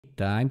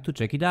time to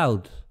check it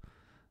out.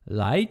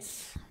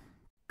 Lights?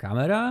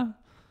 Camera?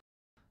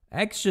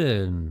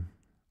 Action!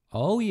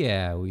 Oh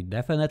yeah, we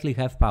definitely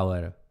have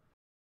power.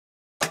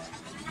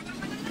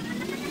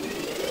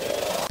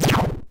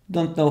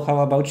 Don't know how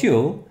about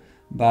you,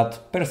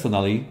 but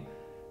personally,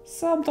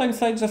 sometimes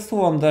I just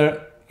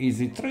wonder, is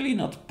it really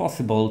not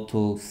possible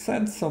to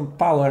send some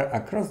power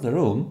across the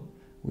room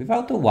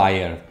without a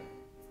wire?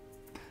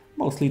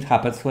 Mostly it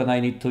happens when I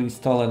need to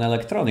install an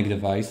electronic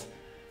device,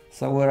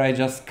 so where I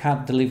just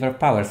can't deliver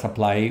power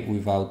supply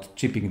without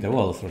chipping the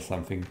walls or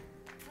something.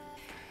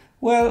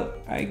 Well,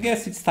 I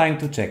guess it's time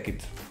to check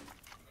it.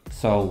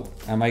 So,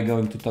 am I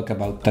going to talk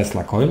about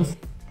Tesla coils?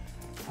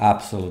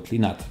 Absolutely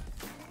not.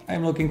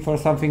 I'm looking for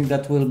something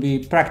that will be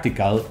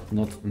practical,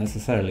 not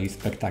necessarily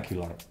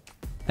spectacular.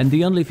 And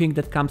the only thing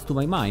that comes to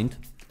my mind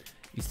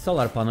is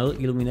solar panel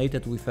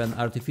illuminated with an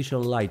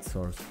artificial light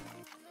source.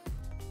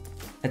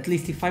 At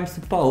least if I'm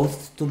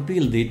supposed to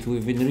build it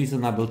within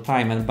reasonable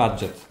time and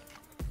budget.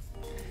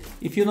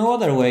 If you know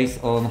other ways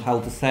on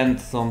how to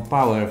send some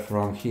power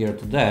from here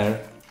to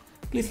there,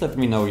 please let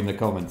me know in the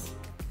comments.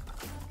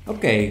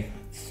 Okay,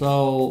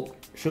 so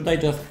should I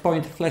just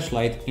point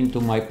flashlight into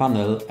my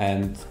panel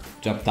and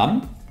job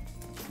done?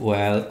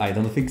 Well, I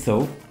don't think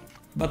so,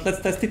 but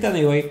let's test it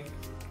anyway.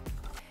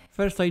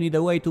 First I need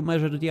a way to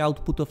measure the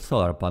output of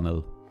solar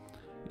panel.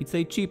 It's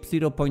a cheap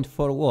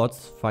 0.4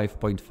 watts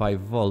 5.5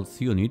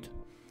 volts unit,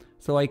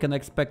 so I can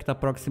expect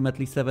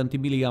approximately 70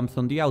 milliamps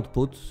on the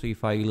output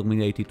if I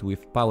illuminate it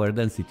with power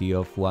density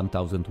of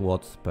 1000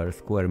 watts per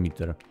square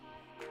meter.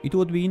 It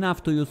would be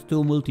enough to use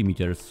two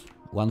multimeters,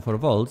 one for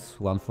volts,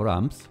 one for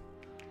amps,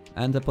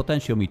 and a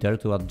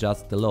potentiometer to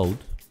adjust the load,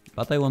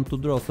 but I want to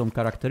draw some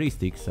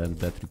characteristics and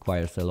that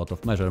requires a lot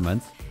of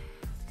measurements,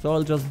 so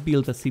I'll just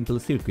build a simple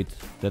circuit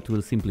that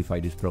will simplify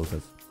this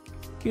process.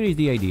 Here is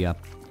the idea.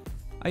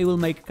 I will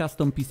make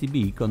custom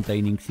PCB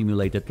containing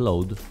simulated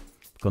load,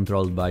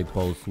 controlled by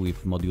poles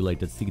with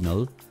modulated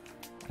signal,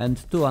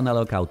 and two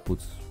analog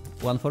outputs,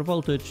 one for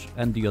voltage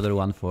and the other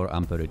one for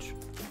amperage.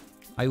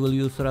 I will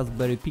use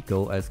Raspberry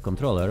Pico as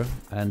controller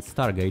and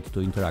Stargate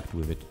to interact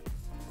with it.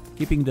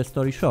 Keeping the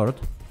story short,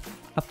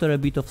 after a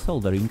bit of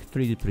soldering,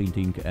 3D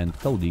printing and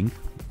coding,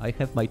 I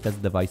have my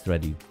test device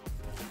ready.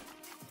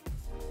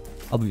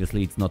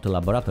 Obviously it's not a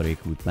laboratory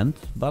equipment,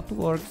 but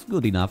works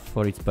good enough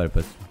for its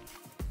purpose.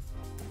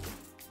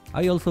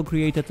 I also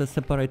created a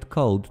separate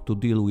code to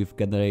deal with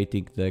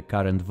generating the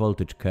current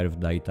voltage curve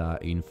data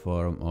in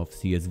form of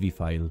CSV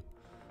file.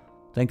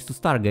 Thanks to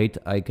Stargate,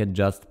 I can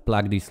just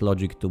plug this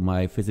logic to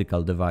my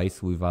physical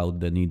device without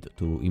the need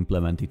to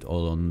implement it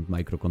all on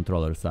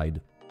microcontroller side.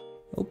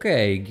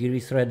 Okay, gear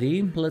is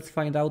ready. Let's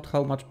find out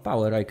how much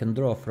power I can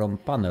draw from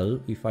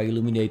panel if I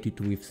illuminate it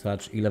with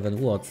such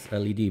 11 watts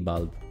LED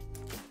bulb.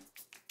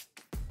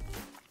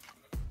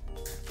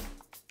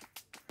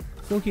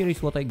 So here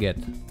is what I get.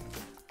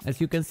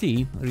 As you can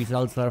see,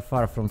 results are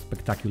far from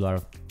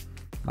spectacular.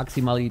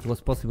 Maximally it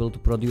was possible to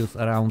produce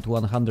around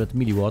 100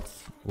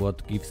 milliwatts,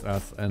 what gives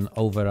us an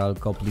overall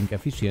coupling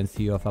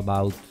efficiency of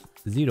about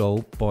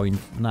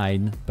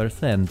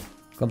 0.9%.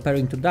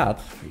 Comparing to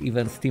that,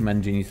 even steam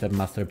engine is a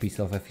masterpiece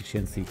of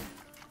efficiency.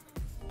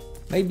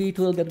 Maybe it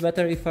will get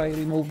better if I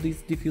remove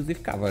this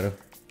diffusive cover.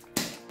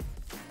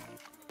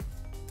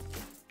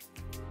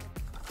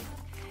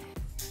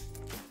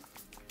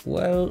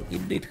 Well,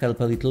 it did help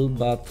a little,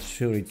 but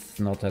sure,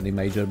 it's not any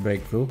major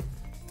breakthrough.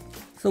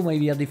 So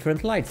maybe a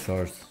different light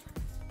source.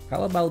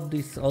 How about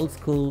this old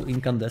school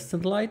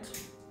incandescent light?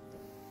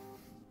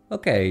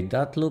 Okay,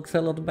 that looks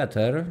a lot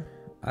better.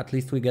 At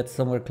least we get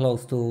somewhere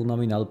close to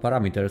nominal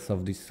parameters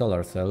of this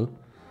solar cell.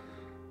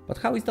 But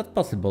how is that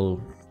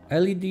possible?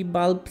 LED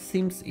bulb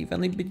seems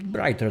even a bit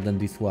brighter than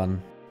this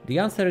one. The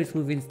answer is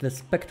within the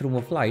spectrum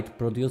of light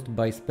produced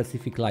by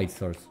specific light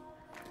source.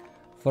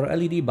 For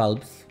LED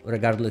bulbs,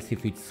 regardless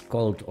if it's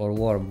cold or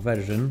warm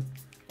version,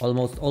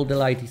 almost all the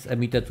light is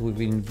emitted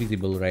within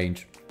visible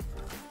range.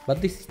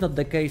 But this is not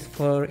the case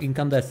for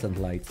incandescent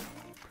lights.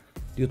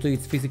 Due to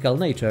its physical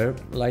nature,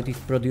 light is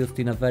produced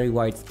in a very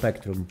wide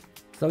spectrum.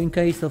 So in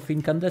case of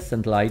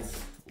incandescent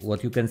lights,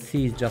 what you can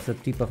see is just a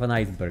tip of an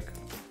iceberg.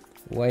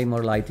 Way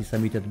more light is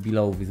emitted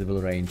below visible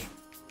range.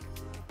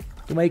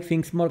 To make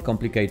things more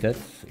complicated,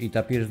 it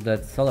appears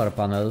that solar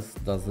panels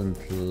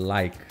doesn't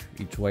like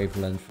each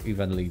wavelength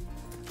evenly.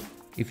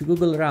 If you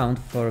Google around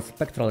for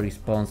spectral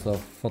response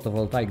of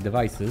photovoltaic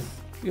devices,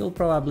 you'll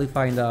probably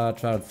find a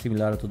chart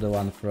similar to the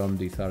one from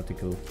this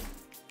article.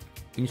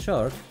 In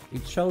short,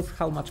 it shows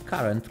how much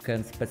current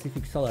can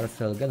specific solar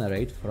cell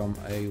generate from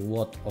a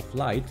watt of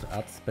light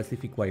at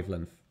specific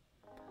wavelength.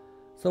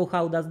 So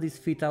how does this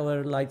fit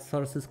our light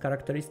source's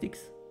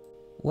characteristics?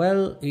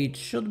 Well, it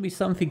should be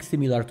something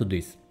similar to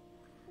this.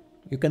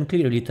 You can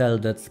clearly tell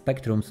that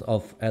spectrums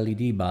of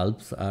LED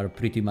bulbs are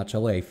pretty much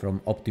away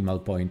from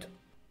optimal point.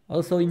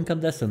 Also,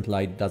 incandescent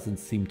light doesn't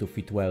seem to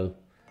fit well.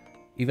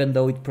 Even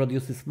though it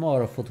produces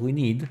more of what we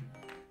need,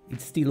 it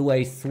still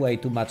wastes way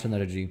too much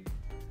energy.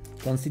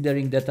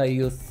 Considering that I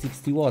used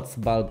 60 watts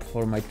bulb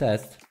for my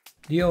test,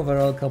 The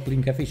overall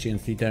coupling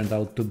efficiency turned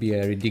out to be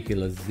a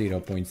ridiculous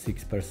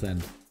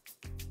 0.6%.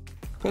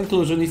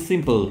 Conclusion is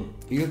simple.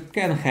 You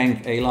can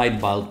hang a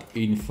light bulb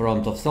in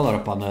front of solar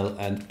panel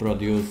and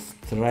produce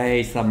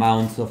trace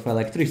amounts of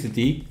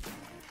electricity,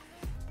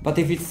 but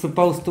if it's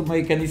supposed to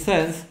make any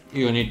sense,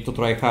 you need to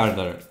try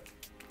harder.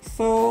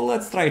 So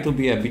let's try to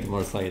be a bit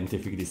more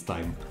scientific this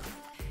time.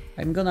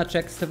 I'm gonna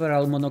check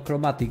several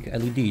monochromatic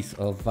LEDs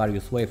of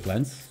various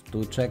wavelengths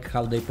to check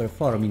how they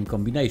perform in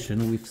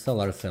combination with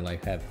solar cell I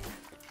have.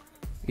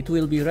 It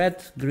will be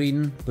red,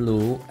 green,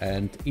 blue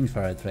and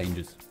infrared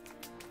ranges.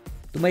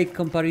 To make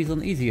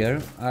comparison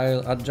easier,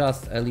 I'll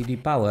adjust LED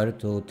power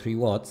to 3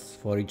 watts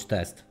for each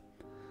test.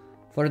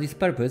 For this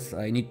purpose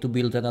I need to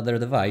build another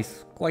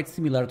device, quite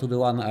similar to the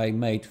one I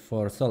made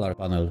for solar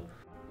panel.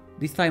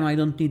 This time I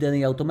don't need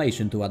any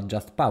automation to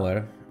adjust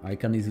power, I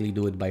can easily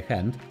do it by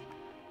hand,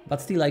 but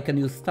still I can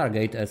use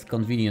Stargate as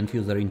convenient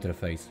user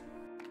interface.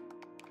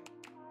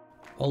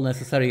 All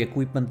necessary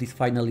equipment is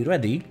finally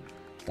ready,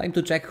 time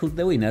to check who's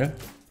the winner.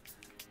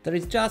 There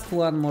is just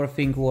one more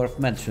thing worth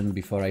mentioning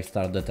before I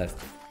start the test.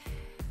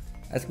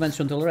 As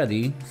mentioned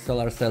already,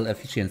 solar cell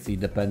efficiency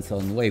depends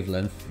on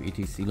wavelength it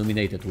is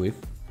illuminated with,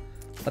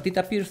 but it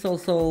appears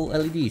also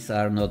LEDs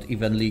are not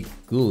evenly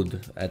good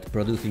at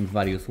producing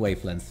various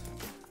wavelengths.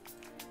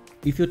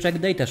 If you check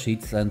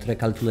datasheets and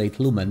recalculate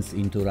lumens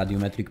into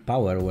radiometric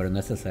power where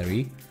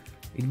necessary,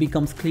 it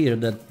becomes clear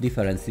that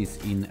differences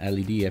in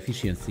LED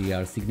efficiency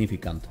are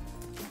significant.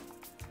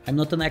 I'm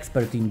not an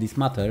expert in this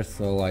matter,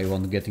 so I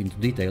won't get into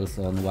details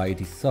on why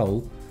it is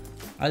so.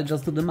 I'll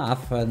just do the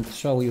math and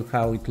show you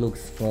how it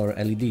looks for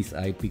LEDs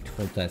I picked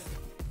for test.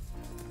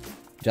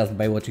 Just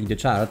by watching the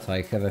chart,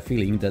 I have a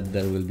feeling that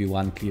there will be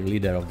one clear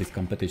leader of this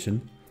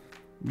competition.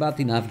 But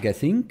enough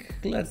guessing,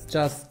 let's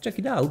just check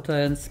it out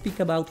and speak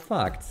about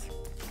facts.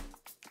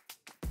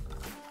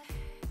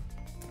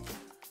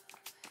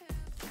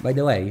 By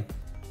the way,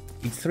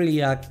 it's really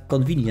a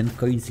convenient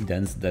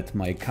coincidence that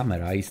my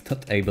camera is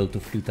not able to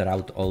filter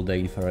out all the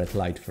infrared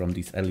light from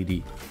this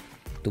LED.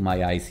 To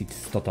my eyes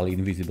it's totally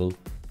invisible.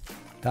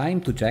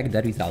 Time to check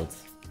the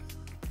results.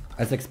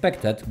 As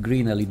expected,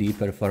 green LED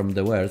performed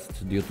the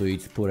worst due to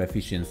its poor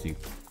efficiency.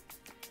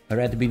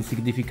 Red been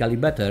significantly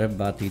better,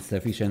 but its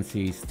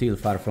efficiency is still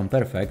far from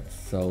perfect,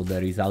 so the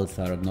results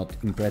are not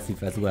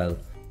impressive as well.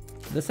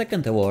 The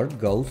second award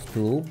goes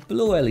to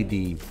blue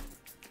LED.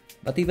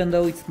 But even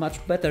though it's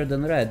much better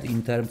than red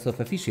in terms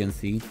of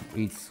efficiency,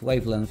 its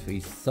wavelength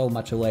is so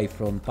much away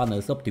from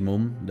panel's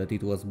optimum that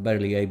it was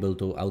barely able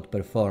to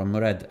outperform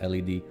red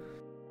LED.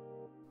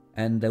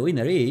 And the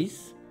winner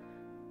is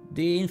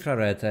the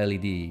infrared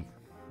LED.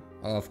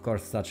 Of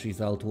course, such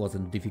result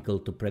wasn't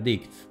difficult to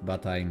predict,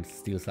 but I'm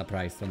still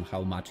surprised on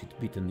how much it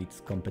beaten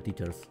its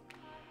competitors.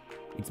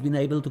 It's been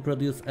able to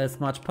produce as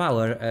much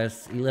power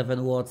as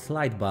 11 watts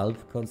light bulb,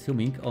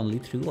 consuming only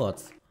 3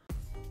 watts.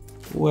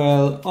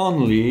 Well,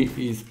 only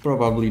is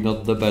probably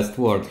not the best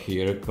word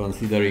here,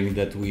 considering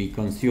that we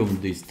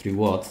consumed these 3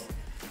 watts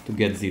to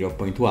get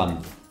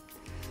 0.1.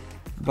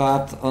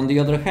 But on the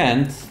other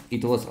hand,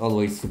 it was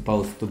always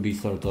supposed to be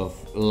sort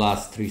of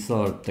last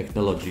resort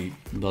technology,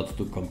 not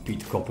to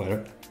compete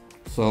copper.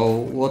 So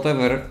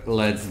whatever,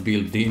 let's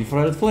build the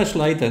infrared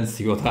flashlight and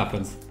see what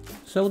happens.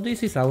 So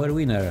this is our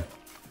winner.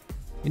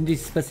 In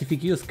this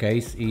specific use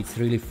case, it's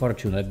really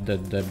fortunate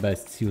that the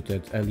best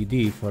suited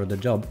LED for the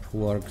job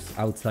works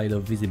outside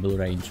of visible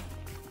range.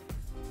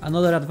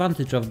 Another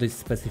advantage of this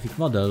specific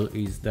model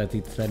is that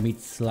it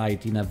emits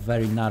light in a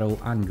very narrow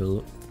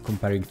angle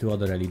comparing to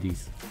other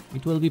LEDs.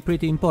 It will be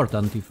pretty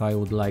important if I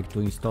would like to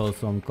install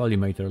some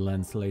collimator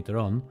lens later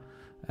on,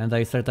 and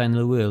I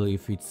certainly will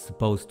if it's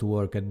supposed to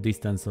work at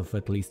distance of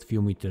at least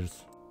few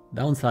meters.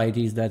 Downside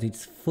is that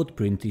its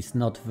footprint is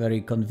not very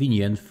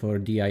convenient for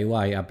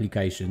DIY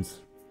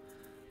applications.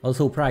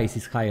 Also, price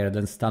is higher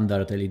than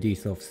standard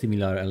LEDs of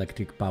similar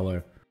electric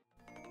power.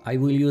 I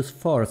will use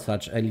 4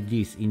 such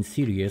LEDs in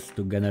series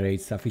to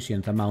generate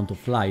sufficient amount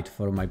of light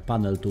for my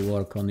panel to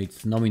work on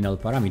its nominal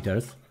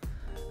parameters,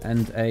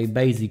 and a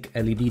basic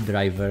LED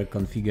driver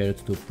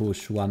configured to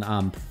push 1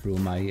 amp through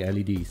my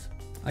LEDs.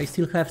 I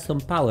still have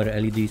some power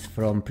LEDs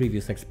from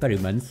previous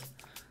experiments,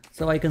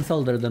 so I can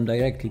solder them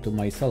directly to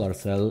my solar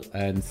cell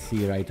and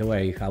see right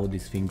away how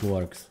this thing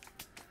works.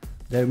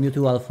 Their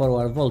mutual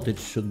forward voltage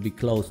should be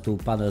close to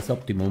panel's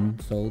optimum,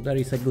 so there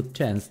is a good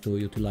chance to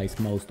utilize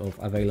most of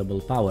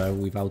available power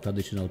without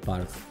additional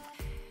parts.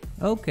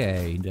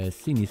 Okay, the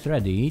scene is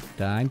ready,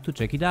 time to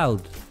check it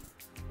out.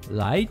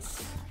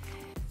 Lights,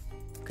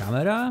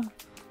 camera,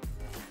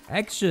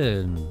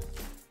 action!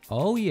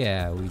 Oh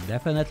yeah, we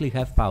definitely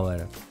have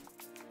power.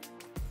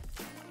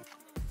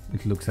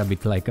 It looks a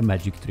bit like a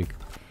magic trick.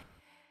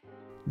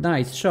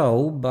 Nice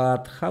show,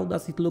 but how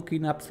does it look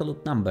in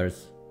absolute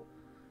numbers?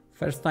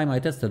 First time I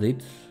tested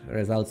it,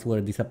 results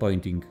were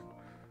disappointing.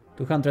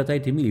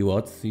 280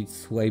 milliwatts,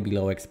 it's way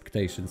below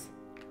expectations.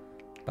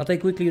 But I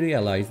quickly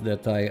realized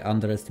that I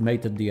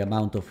underestimated the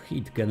amount of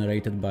heat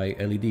generated by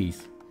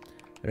LEDs.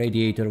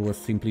 Radiator was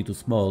simply too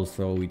small,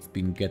 so it's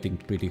been getting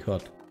pretty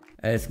hot.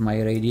 As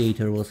my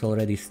radiator was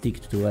already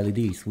sticked to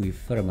LEDs with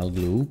thermal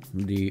glue,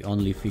 the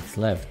only fix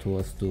left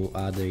was to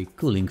add a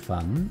cooling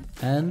fan,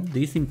 and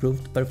this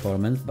improved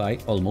performance by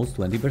almost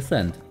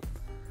 20%.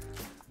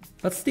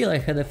 But still I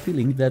had a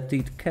feeling that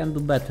it can do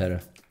better.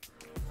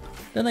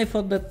 Then I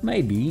thought that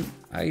maybe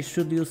I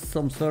should use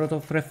some sort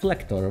of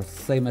reflector,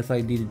 same as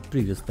I did in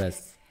previous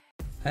tests.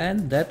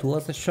 And that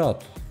was a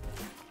shot.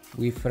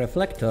 With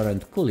reflector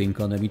and cooling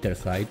on emitter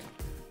side,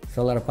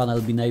 solar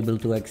panel been able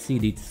to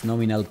exceed its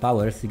nominal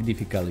power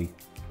significantly.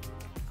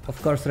 Of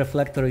course,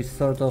 reflector is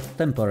sort of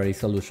temporary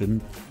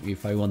solution.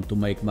 If I want to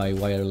make my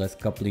wireless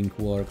coupling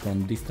work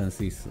on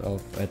distances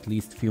of at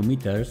least few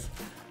meters,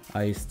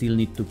 I still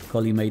need to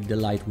collimate the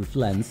light with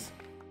lens.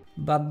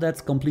 But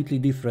that's completely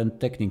different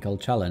technical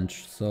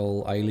challenge,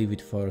 so I leave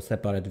it for a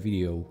separate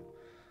video.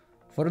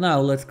 For now,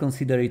 let's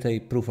consider it a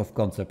proof of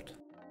concept.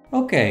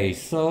 Okay,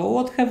 so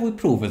what have we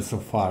proven so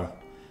far?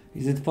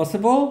 Is it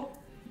possible?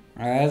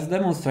 As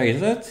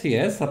demonstrated,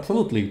 yes,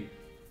 absolutely.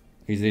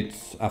 Is it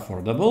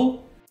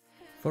affordable?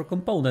 For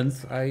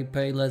components I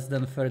pay less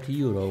than 30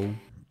 euro.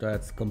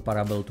 That's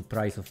comparable to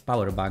price of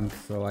power bank,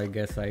 so I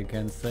guess I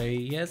can say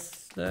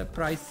yes, the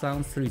price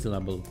sounds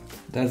reasonable.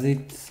 Does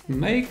it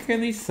make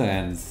any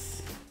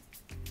sense?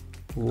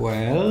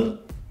 Well,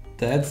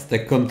 that's the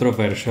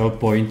controversial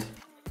point.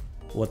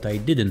 What I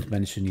didn't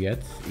mention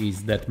yet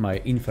is that my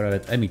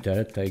infrared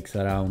emitter takes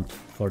around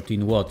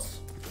 14 watts.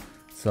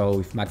 So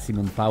if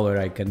maximum power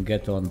I can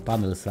get on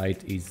panel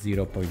side is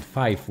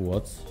 0.5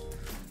 watts,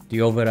 the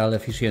overall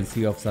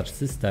efficiency of such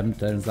system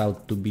turns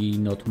out to be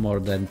not more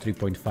than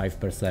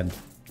 3.5%.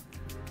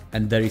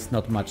 And there is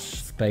not much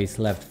space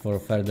left for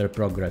further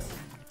progress.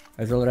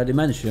 As already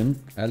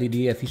mentioned, LED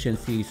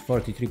efficiency is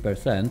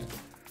 43%,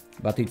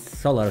 but it's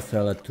solar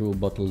cell a true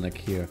bottleneck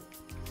here.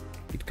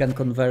 It can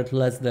convert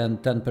less than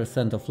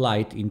 10% of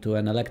light into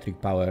an electric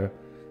power,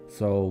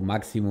 so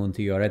maximum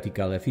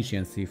theoretical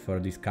efficiency for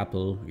this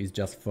couple is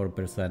just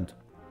 4%.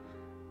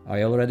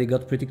 I already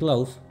got pretty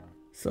close.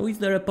 So is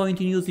there a point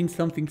in using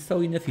something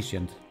so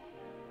inefficient?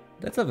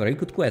 That's a very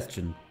good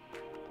question.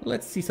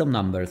 Let's see some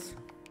numbers.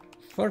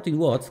 14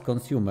 watts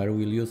consumer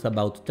will use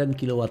about 10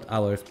 kilowatt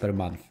hours per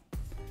month.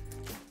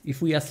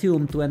 If we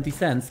assume 20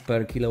 cents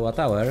per kilowatt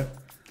hour,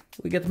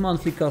 we get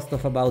monthly cost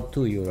of about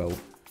 2 euro.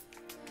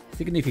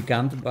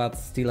 Significant, but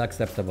still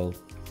acceptable.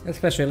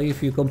 Especially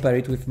if you compare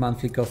it with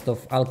monthly cost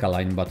of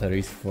alkaline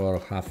batteries for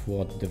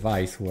half-watt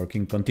device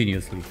working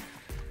continuously.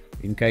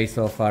 In case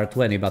of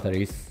R20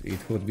 batteries, it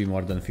would be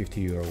more than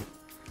 50 euro.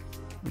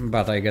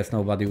 But I guess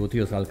nobody would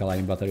use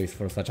alkaline batteries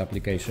for such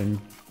application.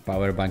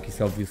 Power bank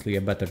is obviously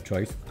a better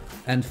choice.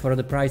 And for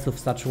the price of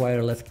such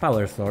wireless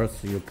power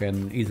source, you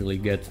can easily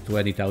get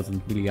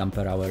 20,000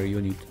 mAh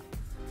unit,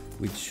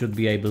 which should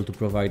be able to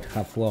provide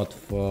half watt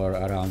for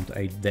around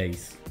 8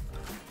 days.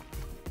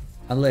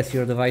 Unless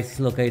your device is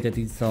located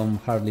in some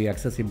hardly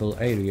accessible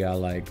area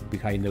like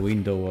behind a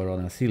window or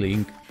on a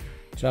ceiling,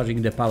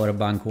 charging the power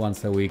bank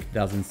once a week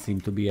doesn't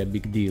seem to be a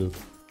big deal.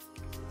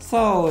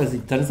 So, as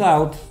it turns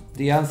out,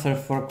 the answer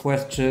for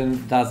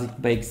question does it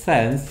make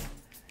sense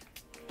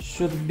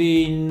should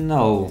be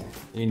no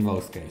in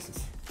most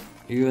cases.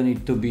 You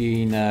need to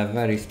be in a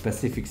very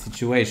specific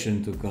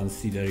situation to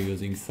consider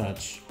using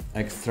such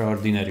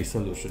extraordinary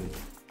solution.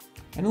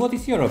 And what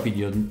is your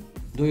opinion?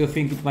 Do you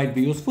think it might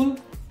be useful?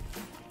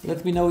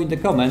 Let me know in the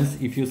comments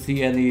if you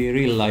see any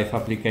real-life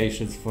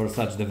applications for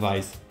such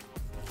device.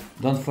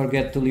 Don't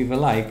forget to leave a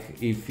like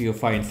if you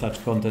find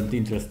such content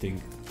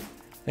interesting.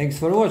 Thanks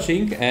for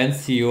watching and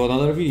see you on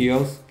other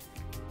videos.